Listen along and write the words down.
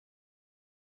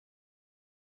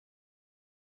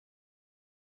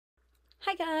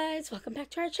Hi guys, welcome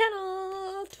back to our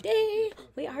channel. Today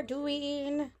we are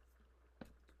doing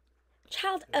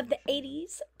Child of the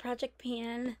 80s Project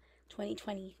Pan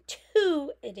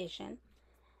 2022 edition.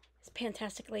 It's a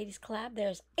fantastic ladies collab.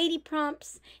 There's 80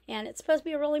 prompts and it's supposed to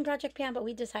be a rolling Project Pan, but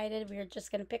we decided we were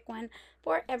just going to pick one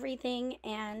for everything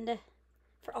and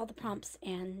for all the prompts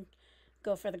and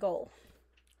go for the goal.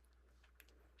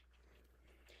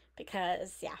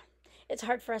 Because, yeah, it's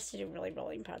hard for us to do really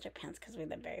rolling Project Pans because we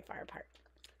live very far apart.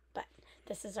 But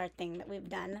this is our thing that we've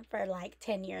done for like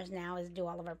 10 years now, is do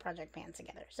all of our Project Pans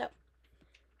together. So,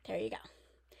 there you go.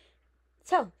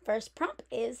 So, first prompt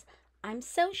is, I'm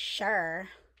so sure.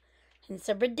 And it's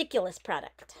a ridiculous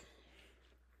product.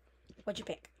 What'd you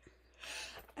pick?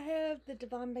 I have the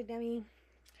Devon by Demi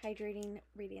Hydrating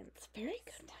Radiance. Very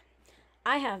good.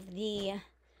 I have the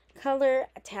Color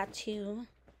Tattoo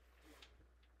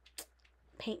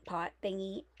paint pot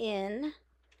thingy in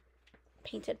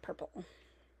painted purple.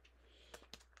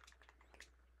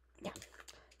 Yeah.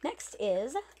 Next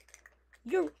is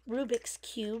your Rubik's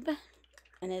Cube,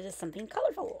 and it is something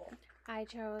colorful. I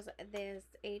chose this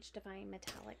Age Defying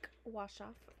Metallic Wash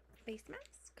Off Face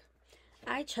Mask.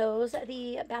 I chose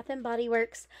the Bath & Body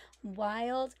Works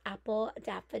Wild Apple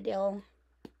Daffodil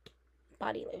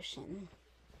Body Lotion.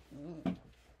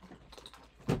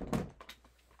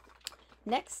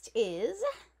 Next is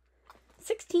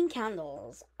 16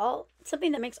 candles.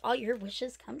 Something that makes all your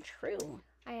wishes come true.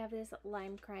 I have this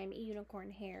Lime Crime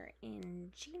Unicorn Hair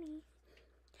in Genie.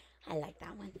 I like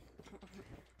that one.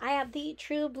 I have the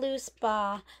True Blue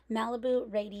Spa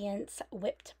Malibu Radiance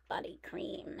Whipped Body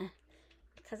Cream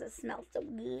because it smells so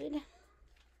good.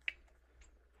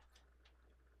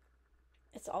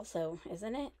 It's also,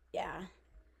 isn't it? Yeah.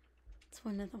 It's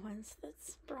one of the ones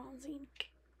that's bronzing.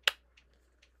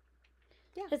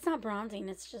 Yeah. It's not bronzing.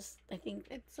 It's just, I think,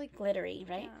 It's like glittery,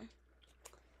 right?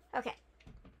 Yeah. Okay.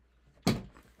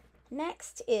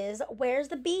 Next is Where's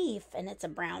the Beef? And it's a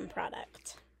brown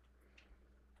product.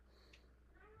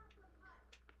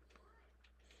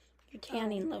 Your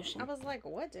tanning lotion. I was like,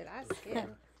 what did I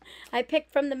skip? I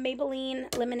picked from the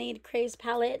Maybelline Lemonade Craze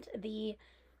palette the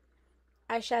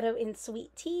eyeshadow in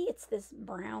Sweet Tea. It's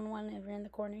brown one over in the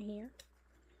corner here.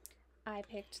 I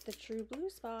picked the True Blue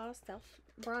Spa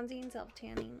Bronzing Self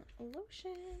Tanning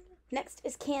Lotion. Next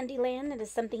is Candyland. It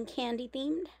is something candy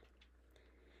themed.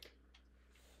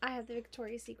 I have the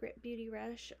Victoria's Secret Beauty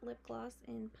Rush Lip Gloss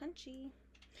in Punchy.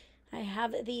 I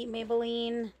have the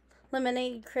Maybelline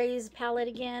Lemonade Craze palette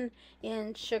again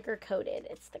in Sugar Coated.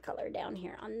 It's the color down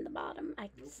here on the bottom. I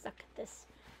suck at this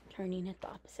turning it the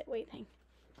opposite way thing.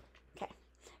 Okay.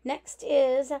 Next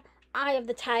is Eye of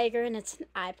the Tiger, and it's an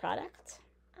eye product.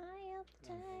 Eye of the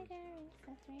Tiger.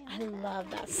 I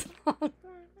love that song.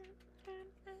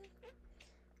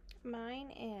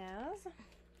 Mine is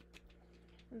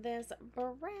this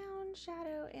brown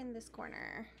shadow in this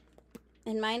corner.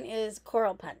 And mine is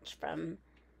Coral Punch from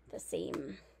the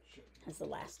same as the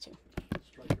last two.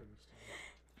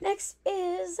 Next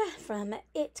is from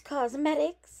It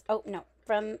Cosmetics. Oh, no.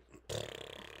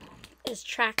 Is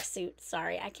Tracksuit.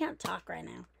 Sorry, I can't talk right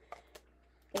now.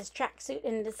 Is Tracksuit,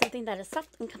 and it is something that is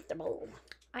soft and comfortable.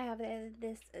 I have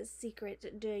this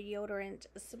secret deodorant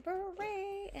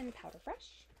spray and powder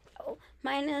brush. Oh,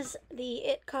 mine is the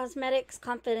It Cosmetics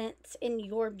Confidence in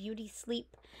Your Beauty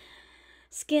Sleep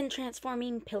Skin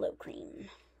Transforming Pillow Cream.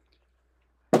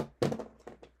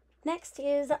 Next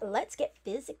is Let's Get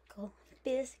Physical.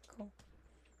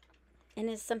 And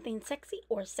is something sexy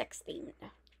or sex themed.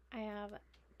 I have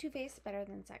Too Faced Better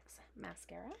Than Sex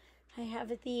mascara. I have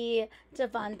the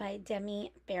Devon by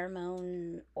Demi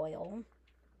Pheromone Oil.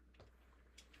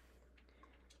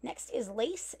 Next is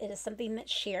Lace. It is something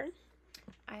that's sheer.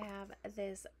 I have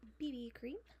this BB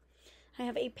cream. I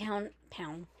have a pan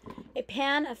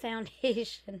of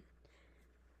foundation.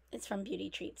 It's from Beauty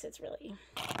Treats. It's really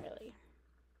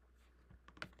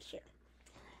sheer.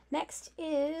 Next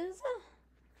is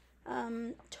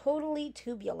Totally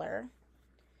Tubular,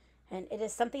 and it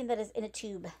is something that is in a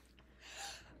tube.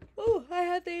 Oh, I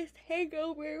have this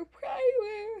hangover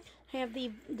primer. I have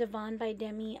the Devon by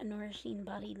Demi Nourishing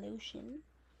Body Lotion.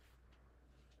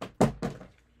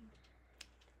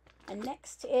 And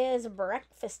next is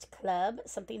Breakfast Club,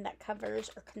 something that covers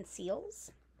or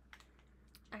conceals.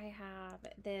 I have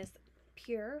this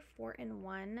Pure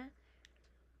 4-in-1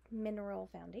 Mineral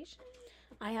Foundation.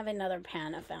 I have another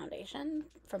pan of foundation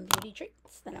from Beauty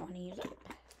Treats that I want to use up.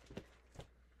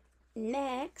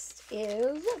 Next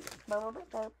is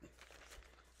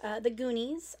the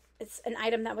Goonies. It's an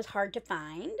item that was hard to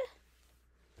find.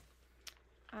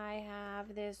 I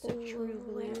have this Ooh, True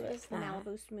Blue where is that?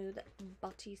 Malibu Smooth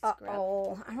Body Scrub.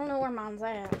 Oh, I don't know where mine's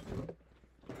at.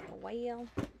 Well,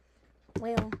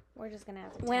 we're just gonna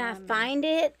have to When I find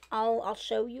it, I'll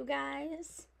show you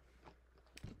guys.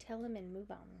 tell him and move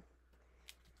on.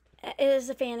 It is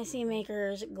a Fantasy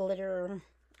Makers glitter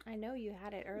I know you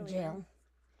had it earlier. gel.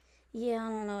 Yeah, I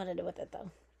don't know what to do with it though.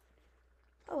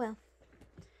 Oh well.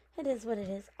 It is what it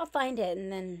is. I'll find it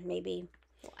and then maybe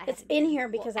it's in here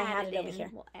because I had it over here.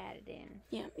 We'll add it in.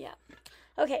 Yeah.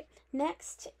 Okay,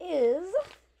 next is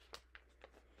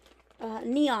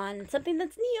neon. Something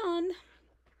that's neon.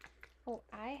 Oh,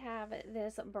 I have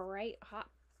this bright hot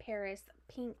Paris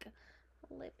pink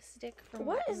lipstick from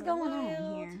What is going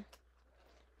on here?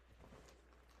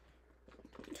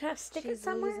 Did I stick it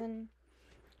somewhere? Losing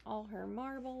all her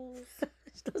marbles.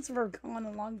 Those were gone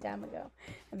a long time ago.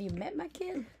 Have you met my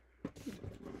kid?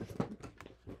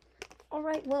 All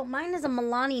right, well, mine is a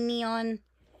Milani neon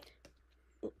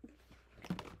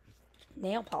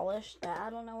nail polish. I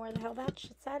don't know where the hell that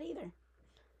shit's at either.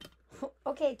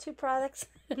 Okay, 2 products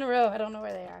in a row. I don't know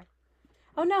where they are.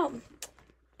 Oh, no.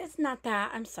 It's not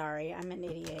that. I'm sorry. I'm an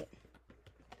idiot.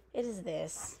 It is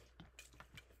this.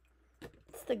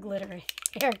 It's the glitter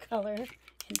hair color.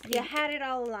 You had it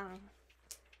all along.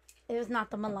 It was not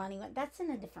the Milani one. That's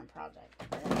in a different project.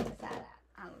 Where is that at?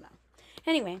 I don't know.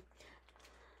 Anyway.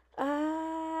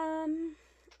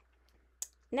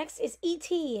 Next is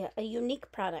E.T., a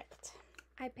unique product.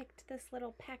 I picked this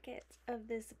little packet of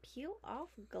this peel-off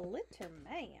glitter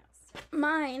mask.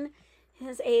 Mine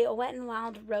is a Wet n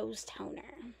Wild Rose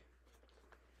Toner.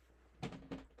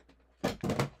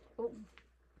 Oh,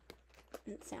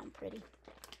 didn't sound pretty.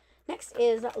 Next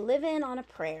is Living on a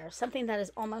Prayer, something that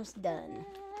is almost done.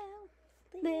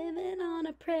 Living on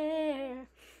a Prayer.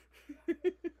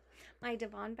 My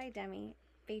Devon by Demi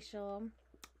facial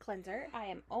cleanser. I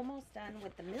am almost done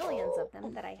with the millions of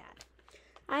them that I had.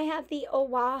 I have the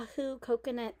Oahu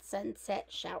Coconut Sunset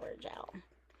Shower Gel.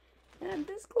 And I'm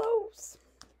this close.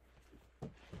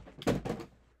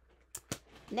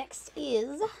 Next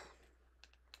is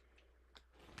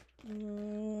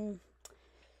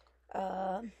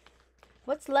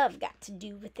what's love got to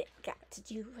do with it?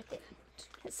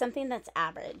 It's something that's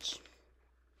average.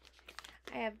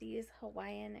 I have these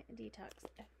Hawaiian Detox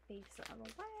face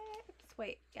wipes.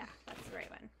 Wait, yeah, that's the right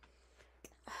one.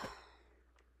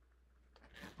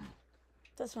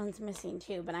 This one's missing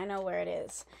too, but I know where it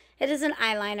is. It is an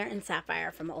eyeliner in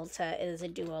Sapphire from Ulta. It is a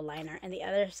duo liner. And the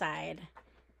other side,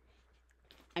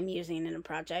 I'm using in a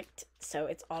project, so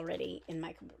it's already in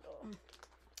my caboodle.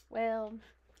 Well,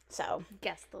 so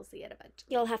guess they'll see it eventually.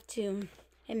 You'll have to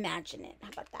imagine it. How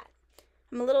about that?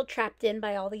 I'm a little trapped in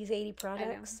by all these 80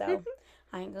 products, so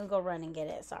I ain't gonna go run and get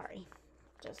it. Sorry.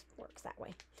 Just works that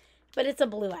way. But it's a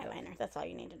blue eyeliner. That's all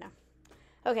you need to know.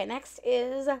 Okay, next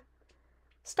is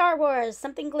Star Wars,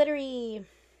 something glittery.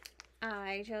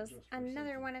 I chose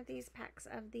another one of these packs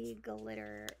of the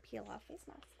glitter peel-off face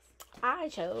masks. I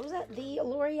chose the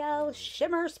L'Oreal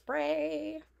Shimmer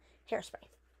Spray Hairspray.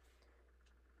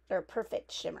 Or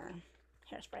Perfect Shimmer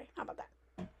Hairspray. How about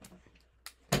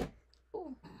that?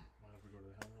 Ooh.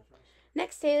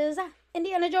 Next is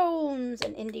Indiana Jones,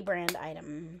 an indie brand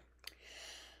item.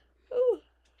 Ooh.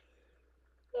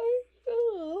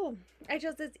 I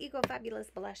chose this Eco Fabulous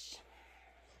blush.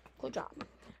 Good job.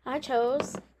 I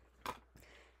chose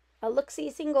a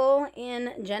Luxie single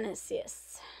in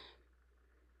Genesis.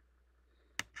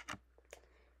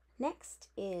 Next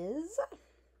is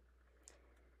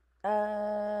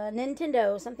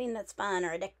Nintendo, something that's fun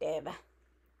or addictive.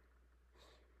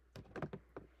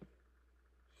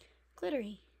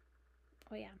 Glittery.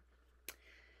 Oh yeah.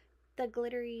 The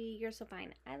glittery You're So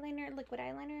Fine eyeliner, liquid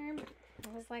eyeliner.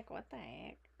 I was like, what the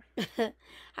heck?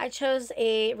 I chose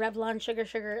a Revlon Sugar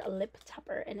lip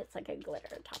topper, and it's like a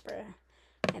glitter topper.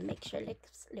 And makes your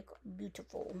lips look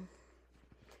beautiful.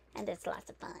 And it's lots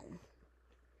of fun.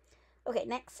 Okay,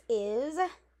 next is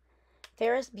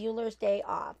Ferris Bueller's Day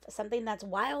Off. Something that's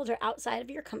wild or outside of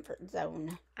your comfort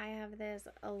zone. I have this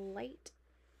light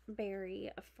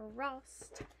berry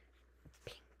frost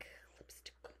pink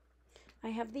lipstick. I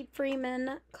have the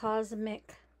Freeman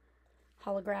Cosmic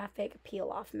Holographic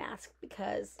Peel-Off Mask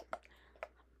because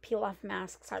peel-off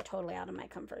masks are totally out of my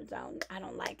comfort zone. I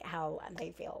don't like how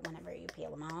they feel whenever you peel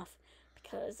them off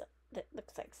because it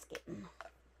looks like skin.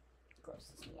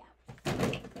 Grosses me out.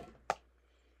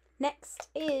 Next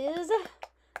is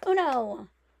Uno.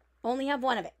 Only have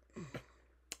one of it.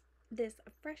 This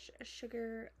Fresh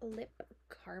Sugar Lip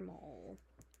Caramel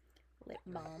Lip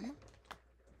Balm.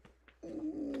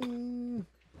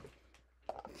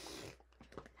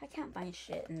 I can't find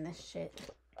shit in this shit.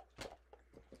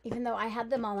 Even though I had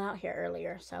them all out here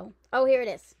earlier, so. Oh, here it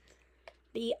is.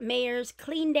 The Mayor's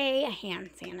Clean Day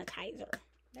Hand Sanitizer.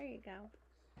 There you go.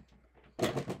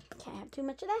 Can't have too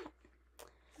much of that.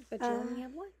 But you only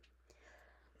have one.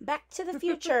 Back to the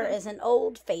Future is an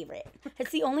old favorite.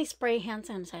 It's the only spray hand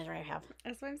sanitizer I have.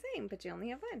 That's what I'm saying, but you only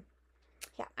have one.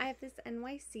 Yeah. I have this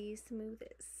NYC Smooth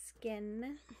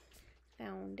Skin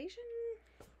Foundation.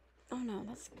 Oh no,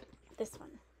 that's this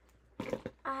one.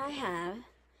 I have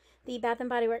the Bath and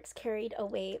Body Works Carried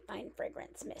Away Fine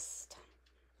Fragrance Mist.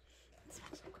 It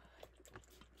smells so good.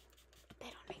 They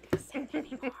don't make this scent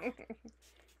anymore.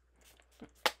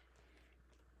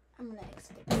 I'm gonna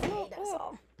exfoliate us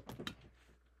all.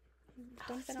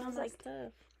 Don't it smells like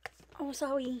stuff. Oh,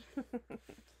 sorry.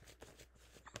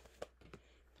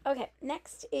 Okay,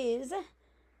 next is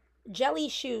jelly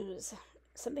shoes.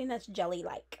 Something that's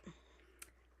jelly-like.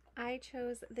 I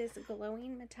chose this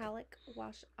glowing metallic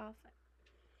wash-off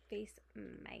face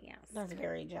mask. That's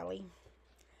very jelly.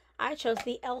 I chose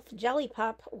the e.l.f. Jelly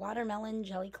Pop Watermelon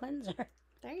Jelly Cleanser.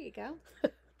 There you go.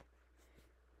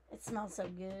 It smells so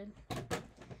good.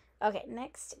 Okay,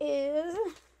 next is,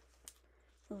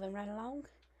 moving right along,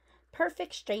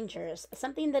 Perfect Strangers.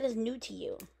 Something that is new to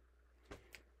you.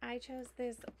 I chose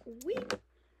this wee.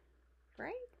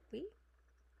 Right? Wee?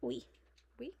 Wee.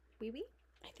 Wee? Wee wee?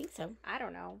 I think so. I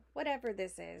don't know. Whatever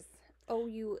this is.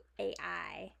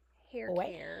 OUAI. Hair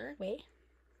care. Wait.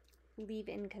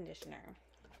 Leave-in conditioner.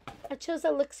 I chose a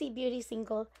Looksy Beauty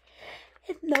single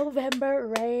in November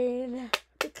Rain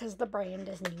because the brand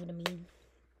is new to me.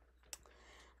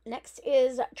 Next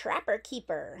is Trapper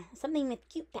Keeper. Something with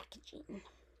cute packaging.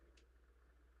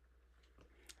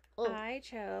 Oh. I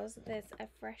chose this a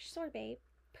fresh sorbet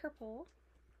purple.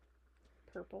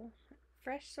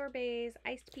 Fresh sorbets,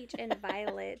 iced peach and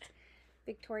violet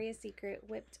Victoria's Secret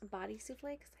whipped body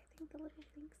souffle because I think the little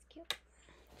thing's cute.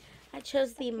 I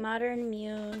chose the Modern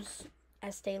Muse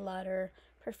Estee Lauder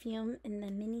perfume in the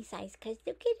mini size because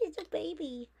look at it's a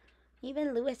baby.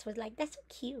 Even Lewis was like, that's so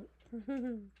cute.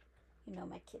 You know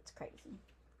my kid's crazy.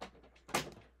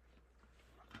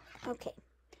 Okay.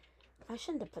 I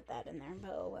shouldn't have put that in there,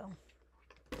 but oh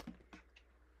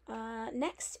well.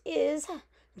 Next is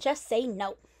Just Say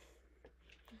No.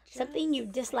 Something you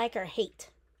dislike or hate.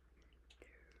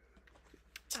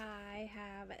 I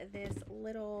have this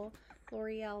little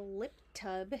L'Oreal lip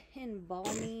tub in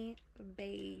balmy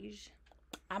beige.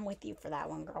 I'm with you for that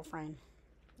one, girlfriend.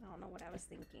 I don't know what I was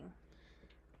thinking.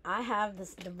 I have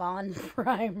this Devon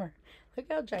primer. Look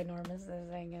how ginormous this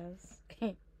thing is.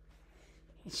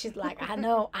 She's like, I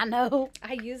know.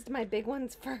 I used my big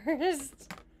ones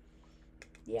first.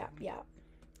 Yeah.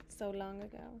 So long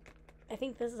ago. I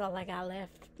think this is all I got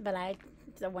left. But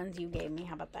the ones you gave me,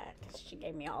 how about that? Because she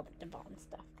gave me all the Devon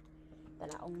stuff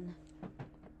that I own.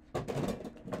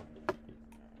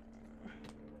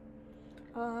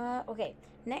 Okay.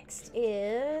 Next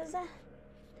is...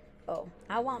 Oh,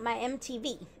 I Want My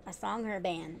MTV, a song or a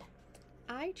band.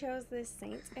 I chose this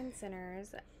Saints and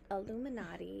Sinners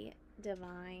Illuminati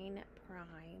Divine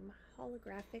Prime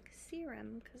holographic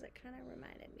serum because it kind of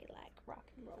reminded me like rock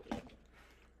and roll.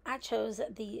 I chose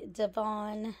the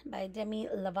Devon by Demi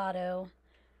Lovato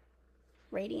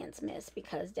Radiance Mist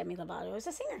because Demi Lovato is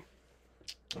a singer.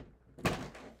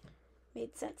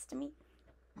 Made sense to me.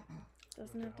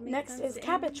 Doesn't have to make Next sense is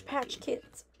Cabbage Patch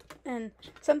Kids and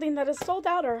something that is sold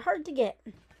out or hard to get.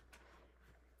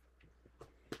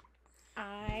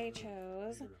 I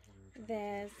chose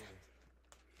this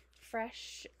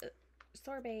fresh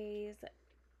sorbets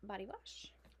body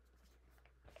wash.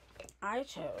 I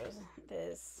chose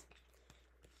this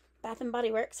Bath and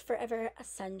Body Works Forever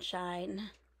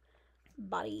Sunshine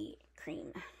body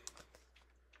cream.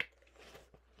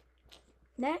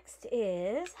 Next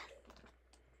is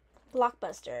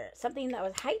Blockbuster, something that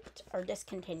was hyped or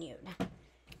discontinued.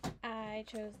 I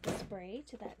chose the spray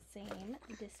to that same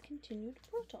discontinued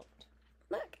product.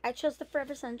 Look, I chose the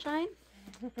Forever Sunshine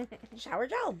shower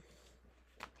gel.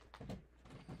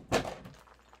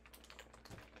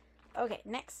 Okay,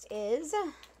 next is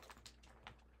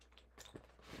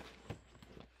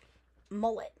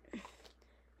Mullet,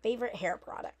 favorite hair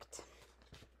product.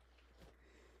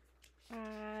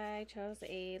 I chose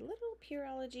a little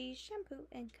Pureology shampoo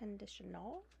and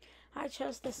conditioner. I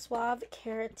chose the Suave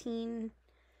Keratin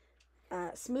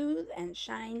Smooth and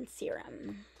Shine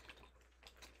Serum.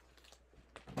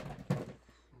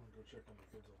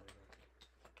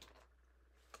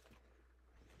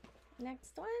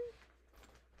 Next one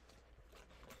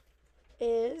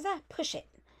is Push It,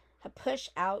 a push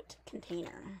out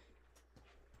container.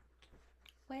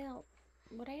 Well,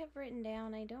 what I have written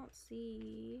down, I don't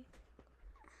see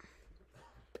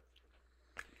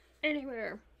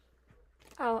anywhere.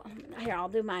 Oh, here, I'll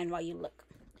do mine while you look.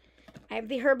 I have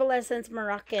the Herbal Essence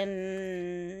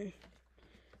Moroccan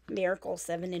Miracle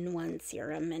 7-in-1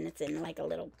 serum, and it's in like a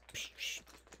little...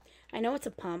 I know it's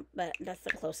a pump, but that's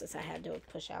the closest I had to a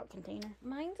push-out container.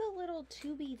 Mine's a little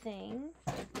tubey thing,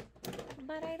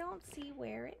 but I don't see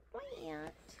where it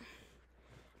went.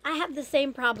 I have the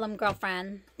same problem,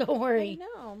 girlfriend. Don't worry. I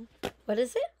know. What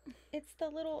is it? It's the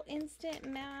little Instant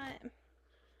Matte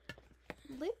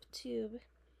lip tube.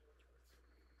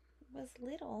 It was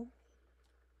little.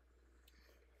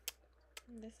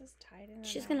 This is tied in.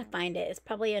 She's going to find it. It's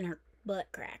probably in her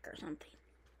butt crack or something.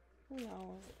 Who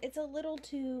knows? It's a little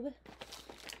tube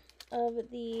of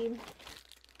the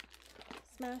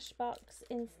Smashbox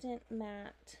Instant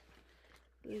Matte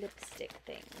lipstick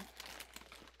thing.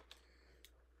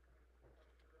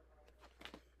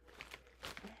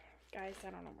 Guys, I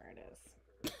don't know where it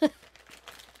is.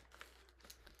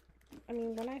 I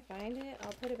mean, when I find it,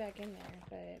 I'll put it back in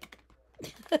there,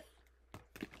 but...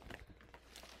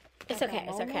 It's okay,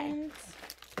 it's okay.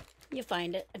 You'll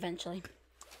find it eventually.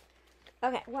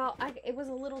 Okay, well, it was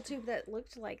a little tube that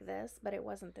looked like this, but it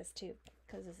wasn't this tube,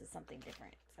 because this is something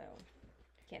different, so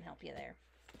can't help you there.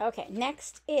 Okay,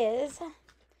 next is...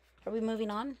 Are we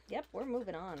moving on? Yep, we're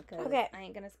moving on, because I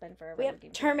ain't going to spend forever we have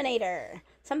looking Terminator.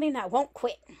 Something that won't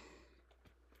quit.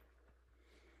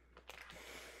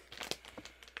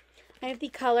 I have the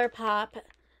ColourPop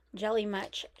Jelly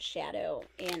Much Shadow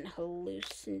in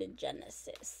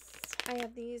Hallucinogenesis. I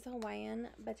have these Hawaiian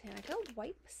Botanica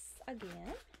wipes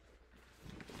again.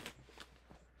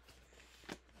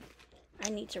 I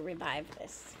need to revive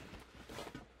this.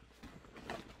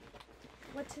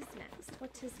 What is next?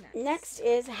 What is next? Next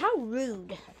is How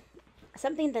Rude.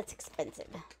 Something that's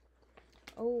expensive.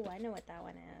 Oh, I know what that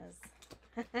one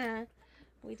is.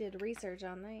 We did research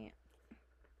on that.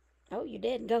 Oh, you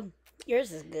did? Go.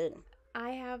 Yours is good. I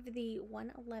have the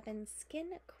 111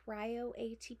 Skin Cryo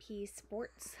ATP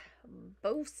Sports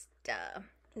Bosta.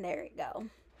 There you go.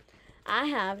 I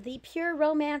have the Pure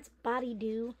Romance Body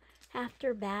Dew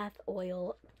After Bath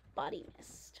Oil Body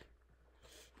Mist.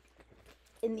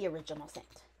 In the original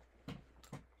scent.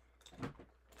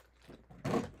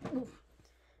 Ooh.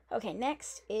 Okay,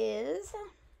 next is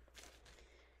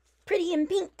Pretty in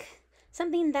Pink.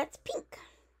 Something that's pink.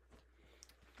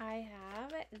 I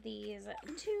have these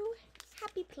two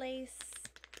Happy Place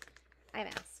eye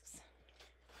masks.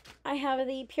 I have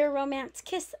the Pure Romance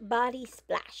Kiss Body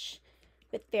Splash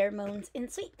with pheromones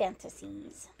and sweet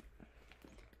fantasies.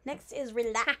 Next is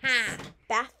Relax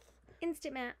Bath.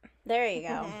 Instant Matte. There you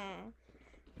go.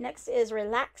 Next is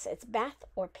Relax. It's bath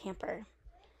or pamper.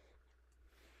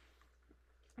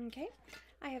 Okay.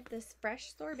 I have this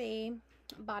Fresh Sorbet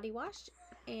body wash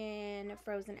in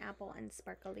frozen apple and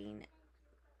sparkling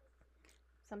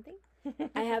something.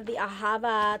 I have the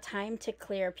Ahava Time to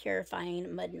Clear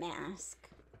Purifying Mud Mask.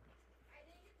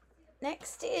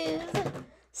 Next is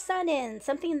Sun In.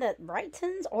 Something that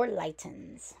brightens or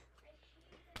lightens.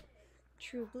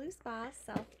 True Blue Spa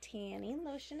Self Tanning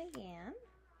Lotion again.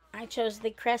 I chose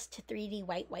the Crest 3D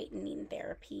White Whitening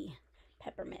Therapy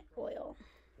Peppermint Oil.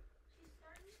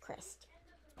 Crest.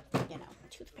 You know,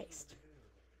 toothpaste.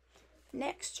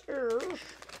 Next is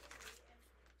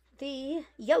the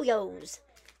Yo-Yos.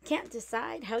 Can't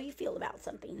decide how you feel about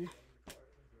something.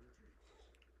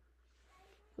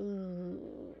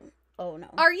 Ooh. Oh, no.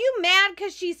 Are you mad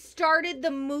because she started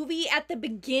the movie at the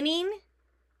beginning?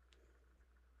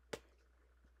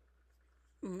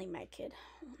 Only my kid.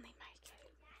 Only my kid.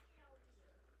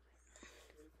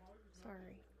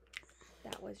 Sorry.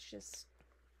 That was just...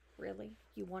 Really?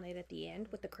 You want it at the end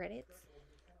with the credits?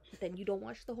 Then you don't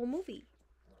watch the whole movie.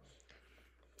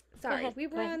 Sorry, we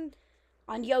were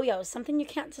on Yo-Yos. Something you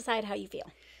can't decide how you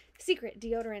feel. Secret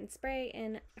deodorant spray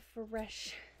in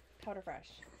Fresh Powder Fresh.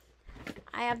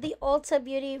 I have the Ulta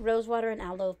Beauty Rosewater and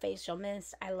Aloe Facial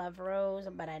Mist. I love rose,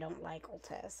 but I don't like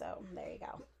Ulta, so there you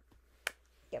go.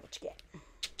 Get what you get.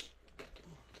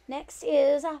 Next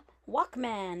is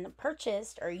Walkman.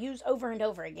 Purchased or used over and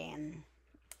over again.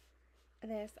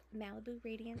 This Malibu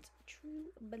Radiance True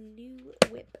Blue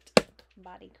Whipped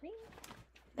Body Cream.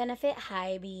 Benefit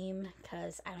High Beam,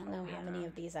 because I don't know how many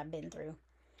of these I've been through.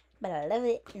 But I love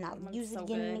it, and I'll use it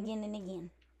again and again and again.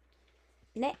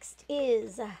 Next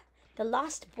is the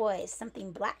Lost Boys.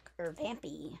 Something black or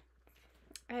vampy.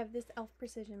 I have this e.l.f.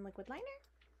 Precision Liquid Liner.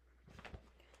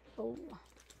 Oh.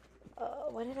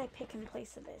 What did I pick in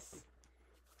place of this?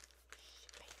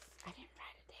 I didn't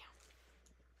write it down.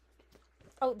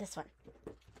 Oh, this one.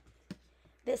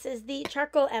 This is the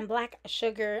Charcoal and Black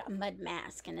Sugar Mud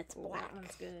Mask, and it's black. That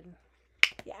one's good.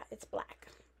 Yeah, it's black.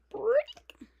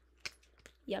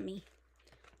 Yummy.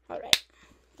 All right.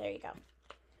 There you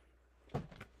go.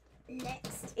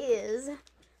 Next is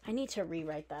I need to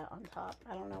rewrite that on top.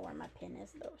 I don't know where my pen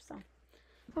is though, so.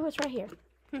 Oh, it's right here.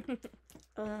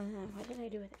 What did I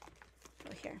do with it?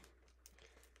 Oh, here.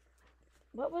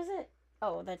 What was it?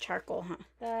 Oh, the charcoal, huh?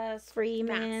 The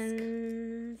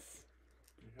Freeman's.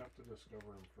 You have to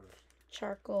discover them first.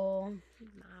 Charcoal.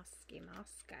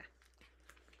 Maska.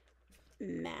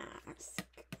 Mask.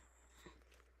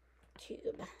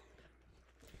 Tube.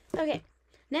 Okay.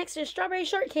 Next is strawberry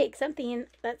shortcake. Something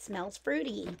that smells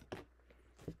fruity.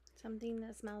 Something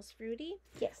that smells fruity.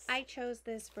 Yes. I chose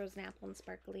this frozen apple and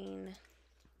sparkling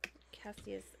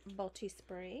Cassius Balti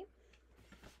spray.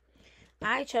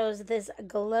 I chose this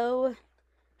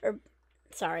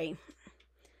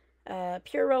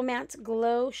Pure Romance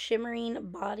Glow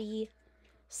Shimmering Body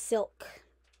Silk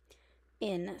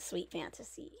in Sweet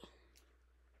Fantasy.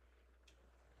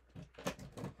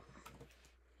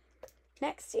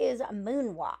 Next is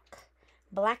Moonwalk,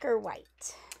 black or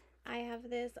white. I have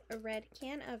this black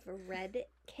can of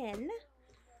Redken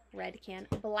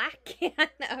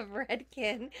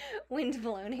wind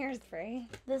blown hairspray.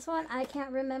 This one, I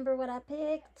can't remember what I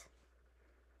picked.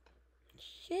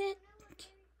 Shit.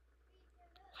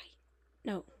 White.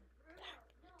 No. Black.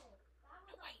 No,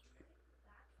 white.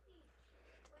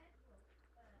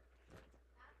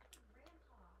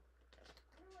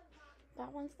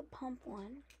 That one's the pump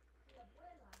one.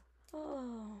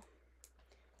 Oh.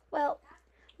 Well,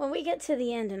 when we get to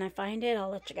the end and I find it, I'll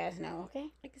let you guys know,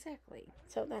 okay? Exactly.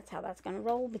 So that's how that's going to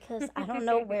roll because I don't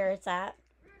know where it's at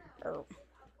or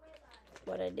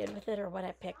what I did with it or what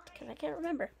I picked because I can't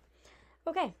remember.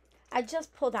 Okay. I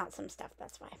just pulled out some stuff.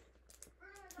 That's why.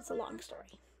 It's a long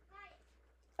story.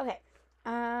 Okay.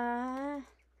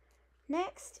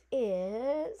 Next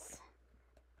is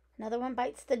another one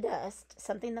bites the dust.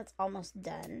 Something that's almost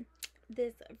done.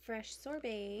 This fresh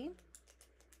sorbet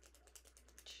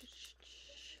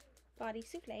body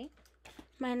souffle.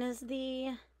 Mine is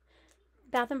the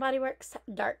Bath & Body Works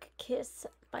Dark Kiss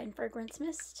Fine Fragrance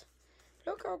Mist.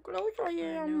 Look how close I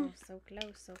am. I know, so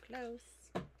close, so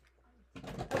close.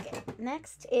 Okay,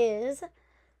 next is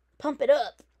Pump It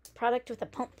Up. Product with a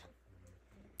pump.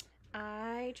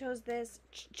 I chose this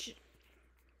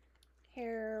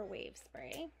hair wave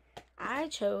spray. I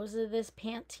chose this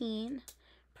Pantene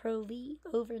Pro V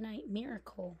Overnight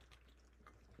Miracle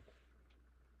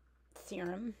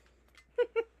Serum.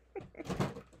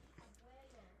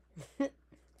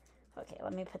 Okay,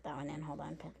 let me put that one in. Hold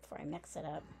on before I mix it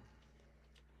up.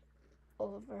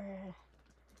 Overnight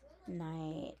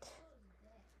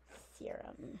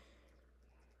Serum.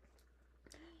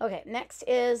 Okay, next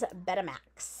is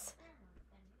Betamax.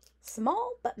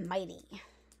 Small but mighty.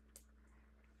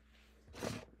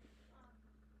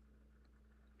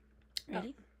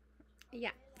 Ready?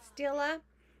 Yeah. Stila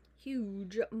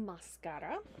Huge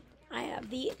Mascara. I have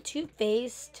the Too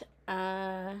Faced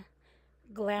Glamour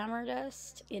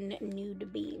Dust in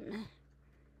Nude Beam.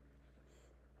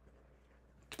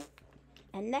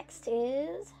 And next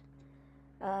is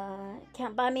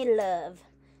Can't Buy Me Love.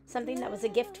 Something that was a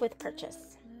gift with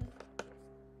purchase.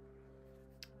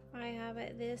 I have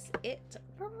this It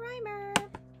Primer.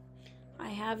 I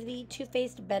have the Too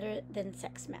Faced Better Than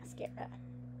Sex Mascara.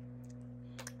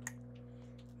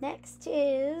 Next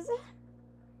is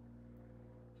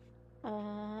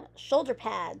shoulder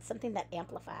pads, something that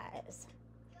amplifies.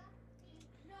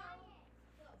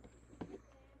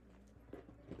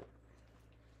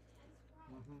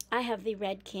 I have the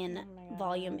Redken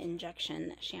Volume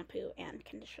Injection Shampoo and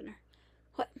Conditioner.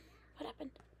 What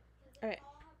happened? All right.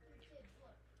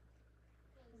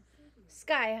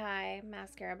 Sky High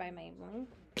Mascara by Maybelline.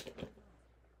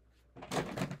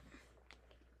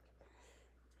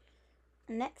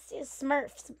 Next is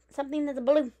Smurfs, something that's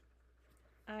blue.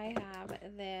 I have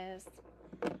this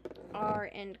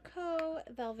R&Co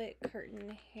Velvet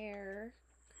Curtain Hair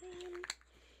Cream.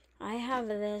 I have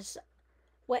this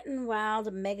Wet n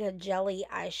Wild Mega Jelly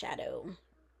Eyeshadow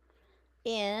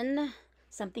in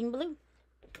something blue.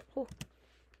 Oh.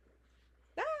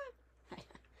 Ah!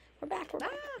 We're back.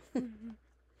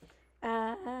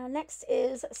 Next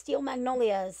is Steel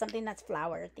Magnolias, something that's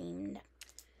flower themed.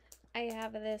 I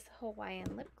have this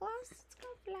Hawaiian lip gloss. It's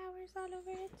got flowers all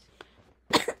over it.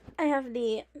 I have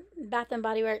the Bath &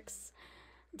 Body Works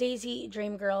Daisy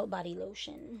Dream Girl Body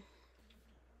Lotion.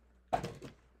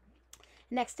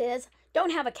 Next is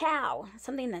Don't Have a Cow,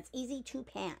 something that's easy to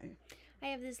pan. I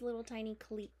have this little tiny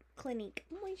Clinique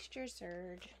Moisture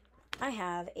Surge. I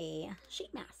have a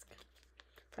sheet mask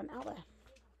from Alba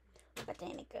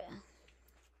Botanica.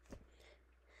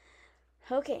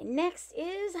 Okay, next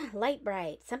is Light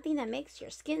Bright, something that makes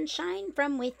your skin shine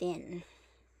from within.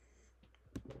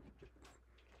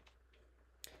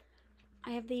 I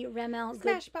I have the Rimmel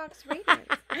Good. Smashbox Radiance.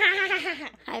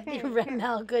 I have the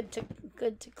Rimmel Good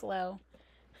to Glow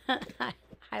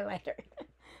highlighter.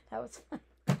 That was fun.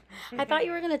 I thought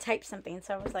you were gonna type something,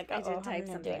 so I was like, I did type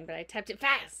something, but I typed it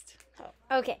fast.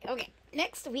 Oh, okay.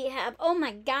 Next we have, oh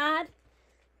my god,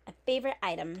 a favorite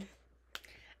item.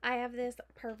 I have this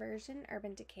Perversion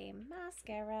Urban Decay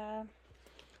mascara.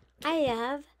 I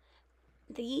have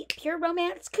the Pure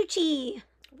Romance Coochie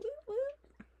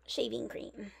shaving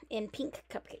cream in pink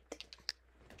cupcake.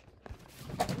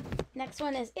 Next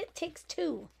one is It Takes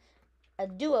Two, a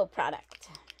duo product.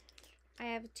 I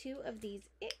have 2 of these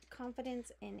It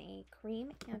Confidence in a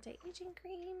Cream anti-aging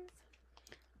creams.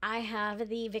 I have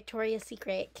the Victoria's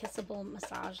Secret Kissable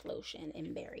Massage Lotion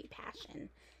in Berry Passion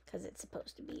because it's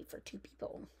supposed to be for 2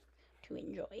 people to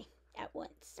enjoy at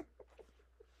once.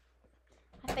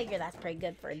 I figure that's pretty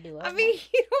good for a duo. I mean,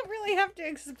 you don't really have to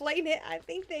explain it. I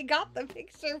think they got the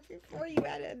picture before you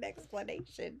had an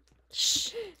explanation.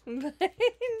 Shh. But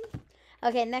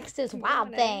Okay, next is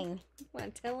Wild Thing.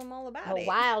 want to tell them all about A it.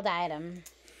 wild item.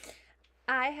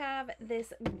 I have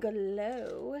this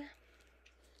Glow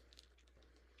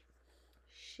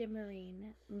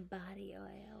shimmering body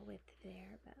oil with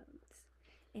fair bones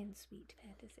in Sweet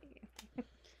Fantasy.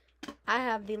 I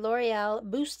have the L'Oreal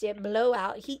Boosted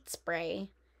Blowout Heat Spray.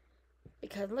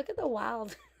 Because look at the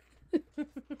wild on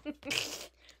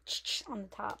the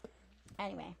top.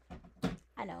 Anyway,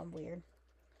 I know I'm weird.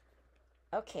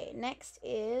 Okay, next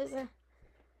is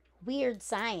Weird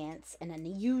Science, an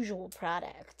unusual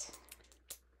product.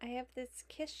 I have this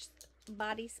Kiss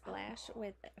body splash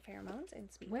with pheromones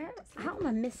and Sweet Where? Fantasy. How am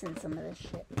I missing some of this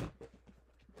shit?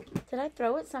 Did I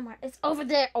throw it somewhere? It's over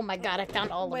there. Oh my god, I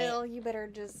found all of it. Well, you better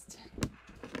just.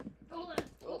 Hold on.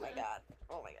 Oh my god.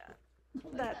 Oh my god.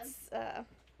 That's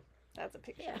a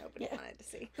picture nobody wanted to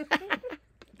see.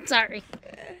 Sorry.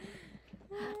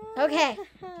 Okay.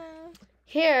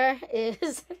 Here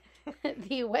is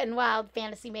the Wet n Wild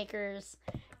Fantasy Makers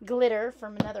glitter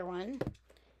from another one.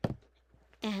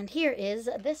 And here is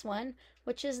this one,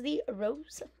 which is the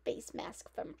Rose Face Mask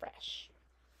from Fresh.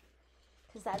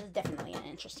 Because that is definitely an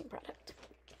interesting product.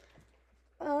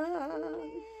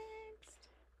 Okay.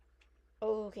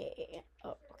 Oh, okay.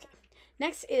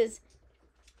 Next is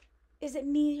it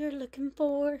me you're looking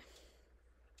for?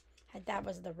 That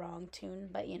was the wrong tune,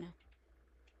 but you know.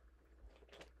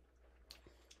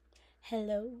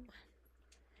 Hello.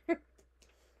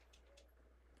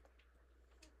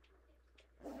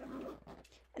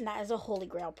 And that is a Holy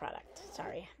Grail product.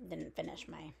 Sorry, didn't finish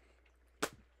my...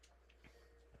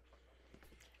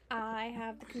 I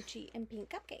have the Coochie and Pink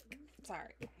Cupcake.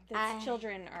 Sorry.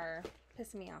 Children are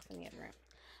pissing me off in the other room.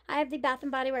 I have the Bath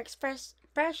 & Body Works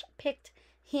Fresh Picked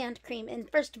Hand Cream in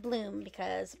First Bloom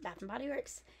because Bath & Body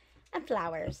Works and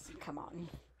flowers. Come on.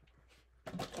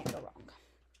 Can't go wrong.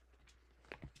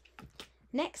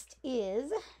 Next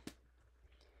is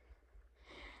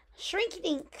Shrinky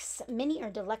Dinks Mini or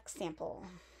Deluxe Sample.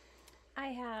 I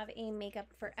have a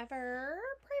Makeup Forever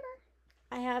primer.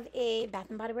 I have a Bath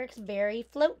 & Body Works Berry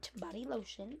Float Body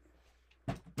Lotion.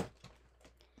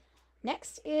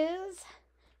 Next is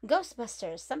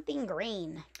Ghostbusters Something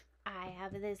Green. I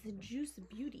have this Juice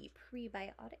Beauty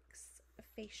Prebiotics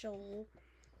facial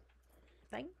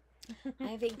thing. I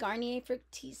have a Garnier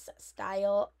Fructis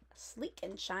Style Sleek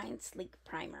and Shine Sleek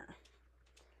Primer.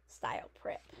 Style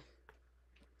Prep.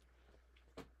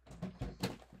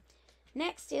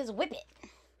 Next is Whip It.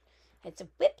 It's a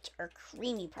whipped or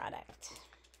creamy product.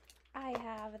 I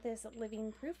have this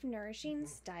Living Proof Nourishing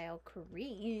Style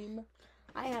Cream.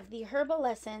 I have the Herbal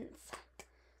Essence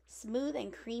Smooth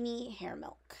and Creamy Hair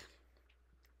Milk.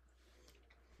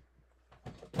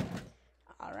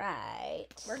 All right.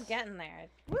 We're getting there.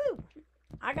 Woo!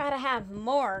 I gotta have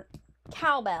more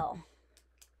cowbell.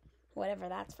 Whatever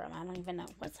that's from. I don't even know.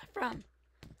 What's that from?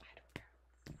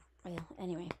 I don't know. Well,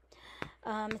 anyway.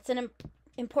 It's an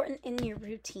important in your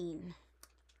routine.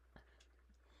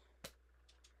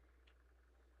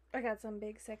 I got some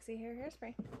big sexy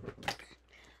hairspray.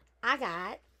 I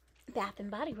got Bath &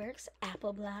 Body Works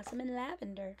Apple Blossom and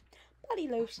Lavender Body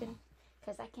Lotion.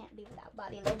 Because I can't be without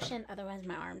body lotion. Otherwise,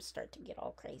 my arms start to get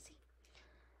all crazy.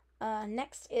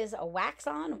 Next is a wax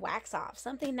on, wax off.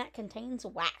 Something that contains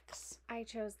wax. I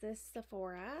chose this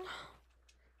Sephora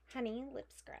Honey Lip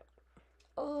Scrub.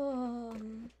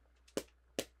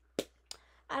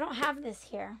 I don't have this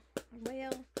here.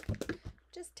 Well,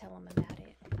 just tell them about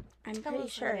it. I'm Tell pretty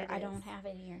us sure what it I is. don't have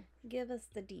it here. Give us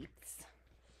the deets.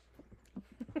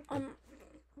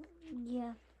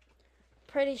 Yeah.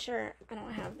 Pretty sure I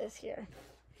don't have this here.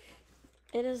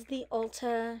 It is the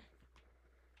Ulta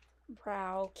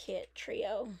Brow Kit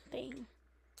Trio thing.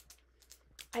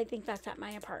 I think that's at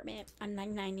my apartment. I'm like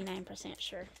 99%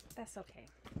 sure. That's okay.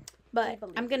 But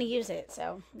believe I'm going to use it,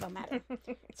 so it don't matter.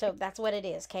 So that's what it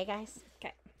is, okay, guys?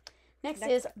 Okay. Next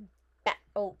is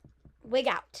Wig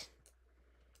Out.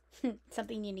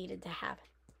 Something you needed to have.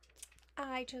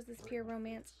 I chose this Pure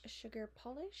Romance Sugar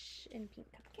Polish in Pink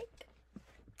Cupcake.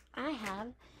 I have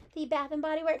the Bath and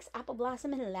Body Works Apple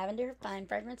Blossom and Lavender Fine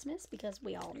Fragrance Mist because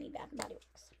we all need Bath and Body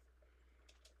Works.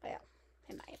 Well,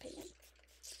 in my opinion.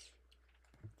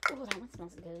 Oh, that one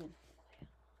smells good.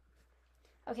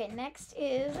 Okay, next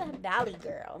is Valley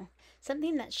Girl.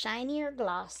 Something that's shiny or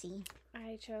glossy.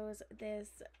 I chose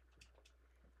this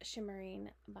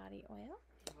shimmering body oil.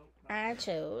 I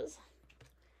chose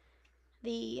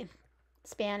the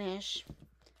Spanish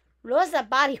Rosa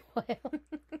Body Oil.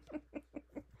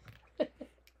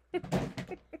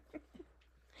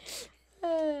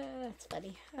 That's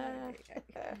funny.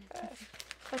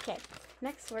 Okay,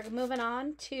 next we're moving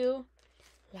on to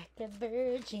Like a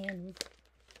Virgin.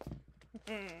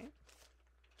 Touched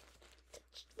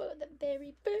for the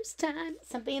very first time.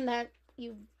 Something that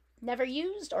you've never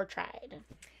used or tried.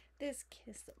 This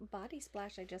Kiss Body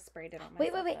Splash, I just sprayed it on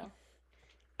Wait, myself. wait.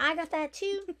 I got that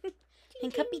too.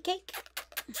 And Cuppy Cake.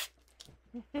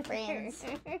 Friends.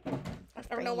 I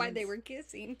don't know why they were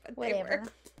kissing. But Whatever.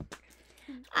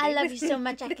 I love you so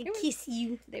much I could kiss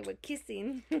you. They were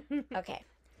kissing. Okay.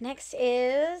 Next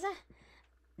is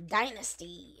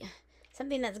Dynasty.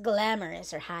 Something that's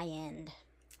glamorous or high end.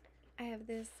 I have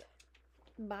this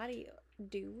Body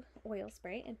Dew oil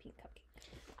spray in Pink Cupcake.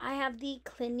 I have the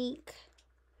Clinique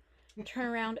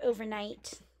Turnaround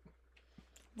Overnight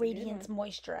Radiance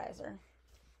Moisturizer.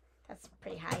 That's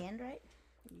pretty high end, right?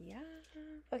 Yeah.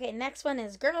 Okay, next one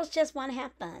is Girls Just Want to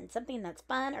Have Fun. Something that's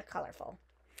fun or colorful.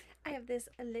 I have this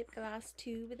lip gloss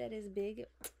tube that is big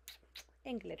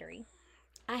and glittery.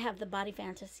 I have the Body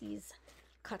Fantasies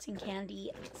Cotton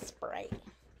Candy Spray.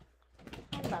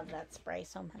 I love that spray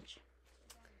so much.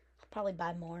 I'll probably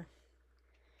buy more.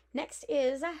 Next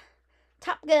is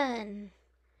Top Gun.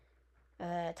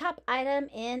 Top item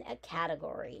in a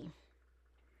category.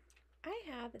 I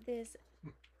have this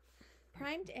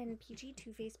primed and peachy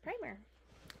Too Faced primer.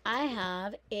 I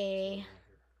have a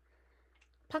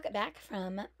pocket back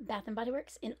from Bath and Body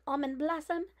Works in Almond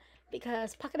Blossom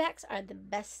because pocket backs are the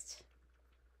best.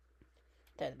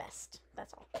 They're the best.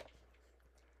 That's all. I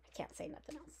can't say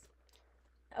nothing else.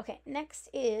 Okay, next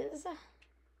is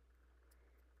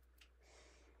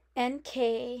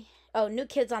NK. Oh, New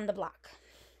Kids on the Block.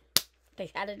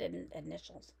 They had it in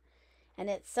initials. And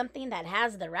it's something that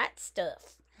has the right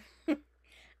stuff.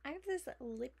 I have this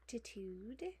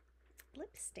Liptitude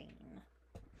lip stain.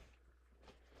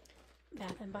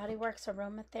 Bath and Body Works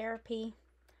Aromatherapy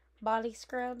Body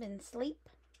Scrub and Sleep.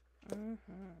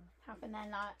 How can I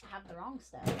not have the wrong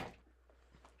stuff?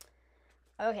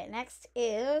 Okay, next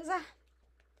is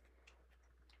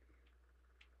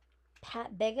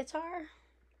Pat Begatar.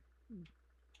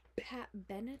 Pat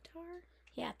Benatar?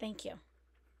 Yeah, thank you.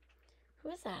 Who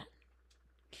is that?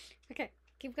 Okay,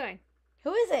 keep going.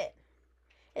 Who is it?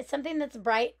 It's something that's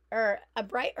bright or a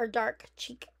bright or dark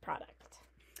cheek product.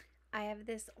 I have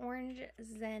this Orange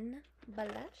Zen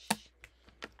blush.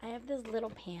 I have this little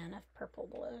pan of purple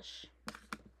blush.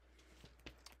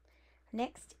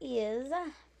 Next is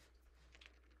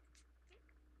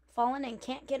Fallen and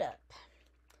Can't Get Up.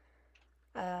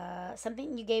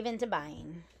 Something you gave into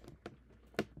buying.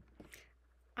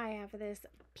 I have this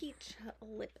peach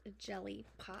lip jelly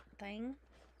pot thing.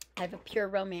 I have a Pure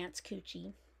Romance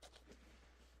Coochie.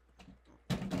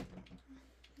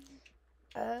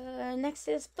 Next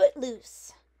is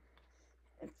Footloose.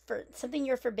 For something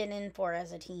you're forbidden for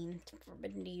as a teen.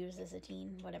 Forbidden to use as a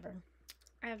teen. Whatever.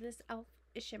 I have this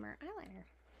e.l.f. shimmer eyeliner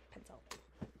pencil.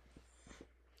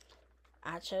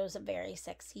 I chose a very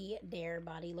sexy Dare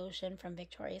body lotion from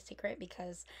Victoria's Secret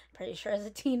because I'm pretty sure as a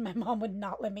teen my mom would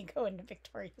not let me go into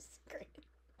Victoria's Secret.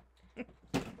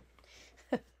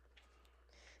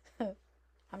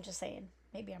 I'm just saying.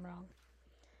 Maybe I'm wrong.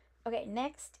 Okay,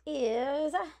 next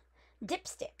is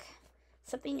Dipstick.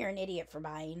 Something you're an idiot for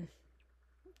buying.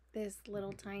 This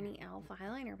little tiny e.l.f.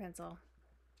 eyeliner pencil.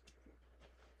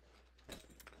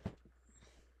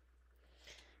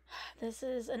 This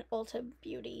is an Ulta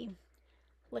Beauty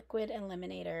liquid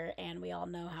eliminator, and we all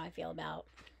know how I feel about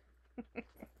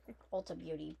Ulta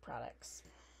Beauty products.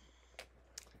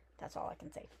 That's all I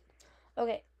can say.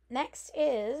 Okay, next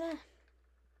is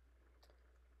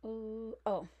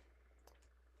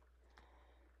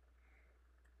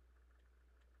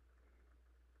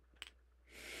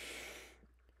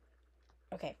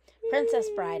okay, Princess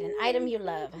Bride, an item you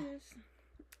love.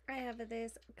 I have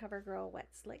this CoverGirl Wet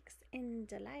Slicks in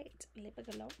Delight lip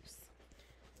gloss.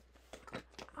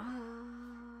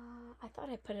 I thought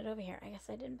I put it over here. I guess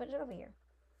I didn't put it over here.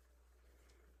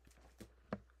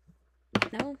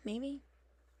 No, maybe.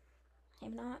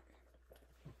 Maybe not.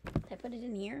 Did I put it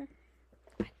in here?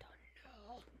 I don't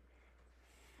know.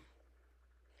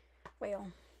 Well.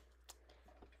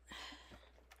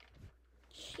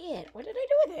 Shit, what did I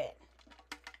do with it?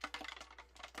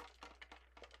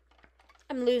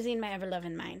 I'm losing my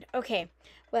ever-loving mind. Okay,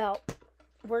 well,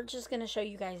 we're just going to show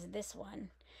you guys this one.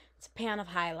 It's a pan of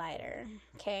highlighter,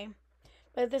 okay?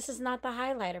 But this is not the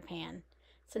highlighter pan.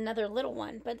 It's another little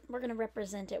one, but we're going to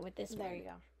represent it with this one. There you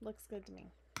go. Looks good to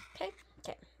me. Okay,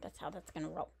 okay, that's how that's going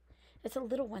to roll. It's a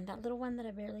little one, that little one that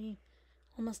I barely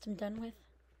almost am done with.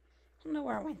 I don't know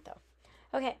where I went, though.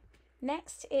 Okay,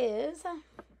 next is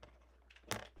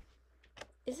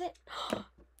it?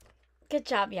 Good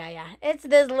job, Yaya. It's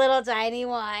this little tiny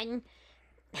one.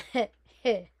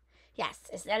 Yes,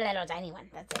 it's that little tiny one.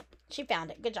 That's it. She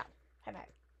found it. Good job. High five.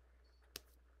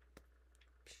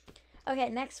 Okay,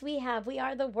 next we have We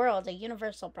Are the World, a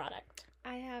universal product.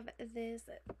 I have this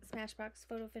Smashbox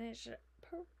Photo Finish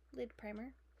lid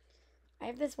primer. I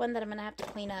have this one that I'm going to have to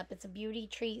clean up. It's a Beauty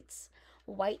Treats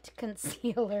white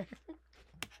concealer.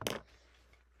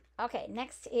 Okay,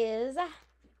 next is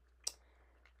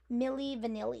Milli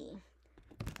Vanilli.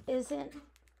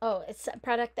 It's a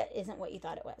product that isn't what you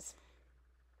thought it was.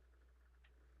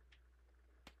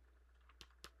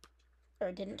 Or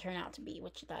it didn't turn out to be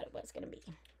what you thought it was going to be.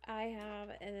 I have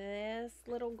this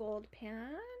little gold pan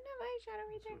of eyeshadow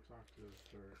right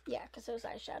there. Yeah, because those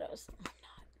eyeshadows are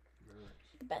not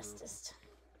the bestest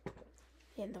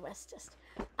in the westest.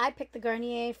 I picked the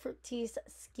Garnier Fructis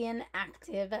Skin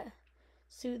Active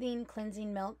Soothing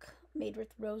Cleansing Milk made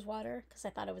with rose water because I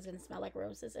thought it was going to smell like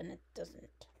roses, and it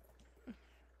doesn't.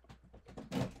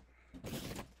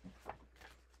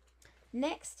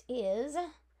 Next is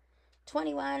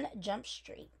 21 Jump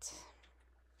Street.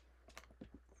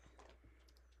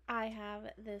 I have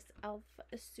this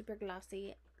e.l.f. Super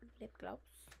Glossy Lip Gloss.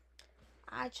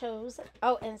 I chose,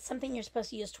 and something you're supposed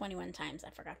to use 21 times. I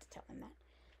forgot to tell him that.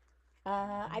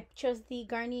 I chose the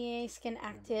Garnier Skin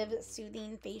Active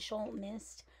Soothing Facial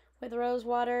Mist with rose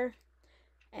water.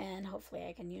 And hopefully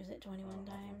I can use it 21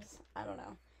 times. I don't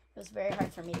know. It was very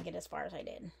hard for me to get as far as I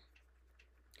did.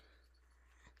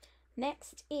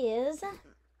 Next is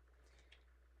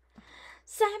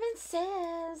Simon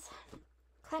Says,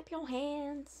 clap your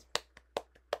hands.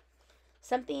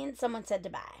 Something someone said to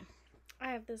buy.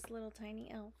 I have this little tiny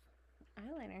e.l.f.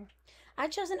 eyeliner. I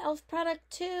chose an e.l.f. product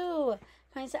too.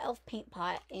 Mine's an e.l.f. paint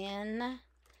pot, and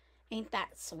ain't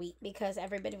that sweet because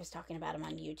everybody was talking about them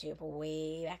on YouTube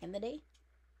way back in the day.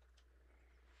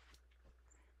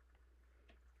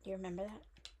 Do you remember that?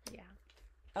 Yeah.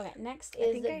 Okay, next I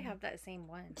is think I have that same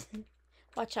one.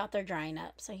 Watch out, they're drying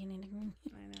up, so you need to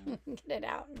I know. get it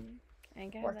out. I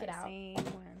think I have Work that it out. same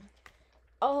one.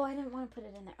 Oh, I didn't want to put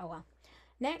it in there. Oh, well.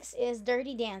 Next is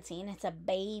Dirty Dancing. It's a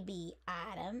baby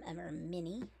item, or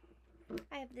mini.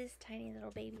 I have this tiny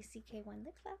little baby CK1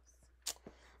 lip gloss.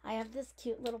 I have this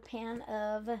cute little pan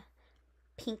of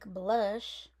pink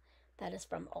blush that is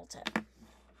from Ulta.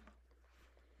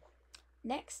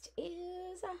 Next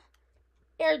is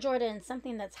Air Jordan,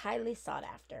 something that's highly sought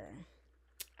after.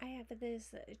 I have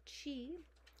this Chi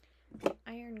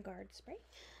Iron Guard spray.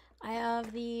 I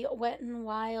have the Wet n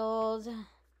Wild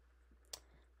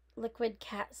liquid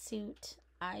catsuit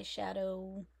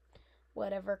eyeshadow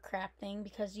whatever crap thing,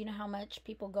 because you know how much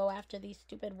people go after these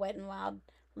stupid Wet n Wild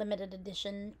limited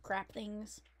edition crap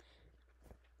things.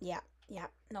 Yeah,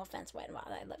 no offense, Wet n Wild,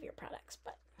 I love your products,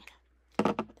 but you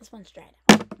know, this one's dried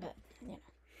out, but you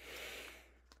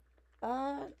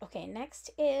know. Okay, next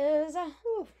is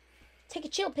take a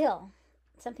chill pill,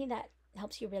 something that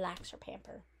helps you relax or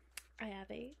pamper. I have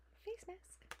a face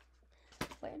mask.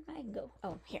 Where did mine go?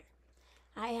 Oh, here.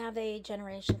 I have a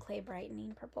Generation Clay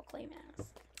Brightening Purple Clay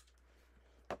Mask.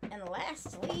 And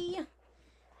lastly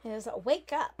is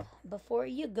Wake Up Before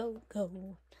You Go.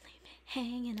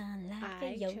 Hanging on like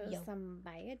a yo-yo. I chose some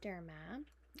Bioderma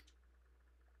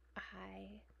eye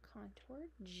contour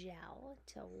gel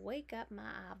to wake up my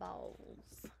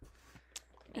eyeballs.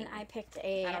 And I picked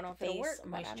a I don't know if it'll face work,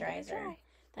 but I'm gonna moisturizer try.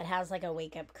 that has like a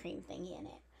wake up cream thingy in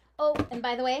it. Oh, and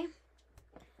by the way,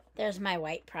 there's my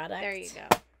white product. There you go.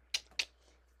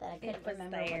 That I couldn't It was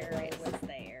remember there. what It it was was.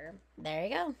 there. There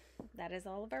you go. That is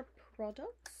all of our products.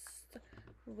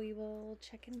 We will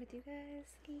check in with you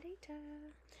guys later.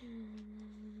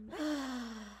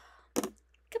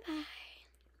 Goodbye.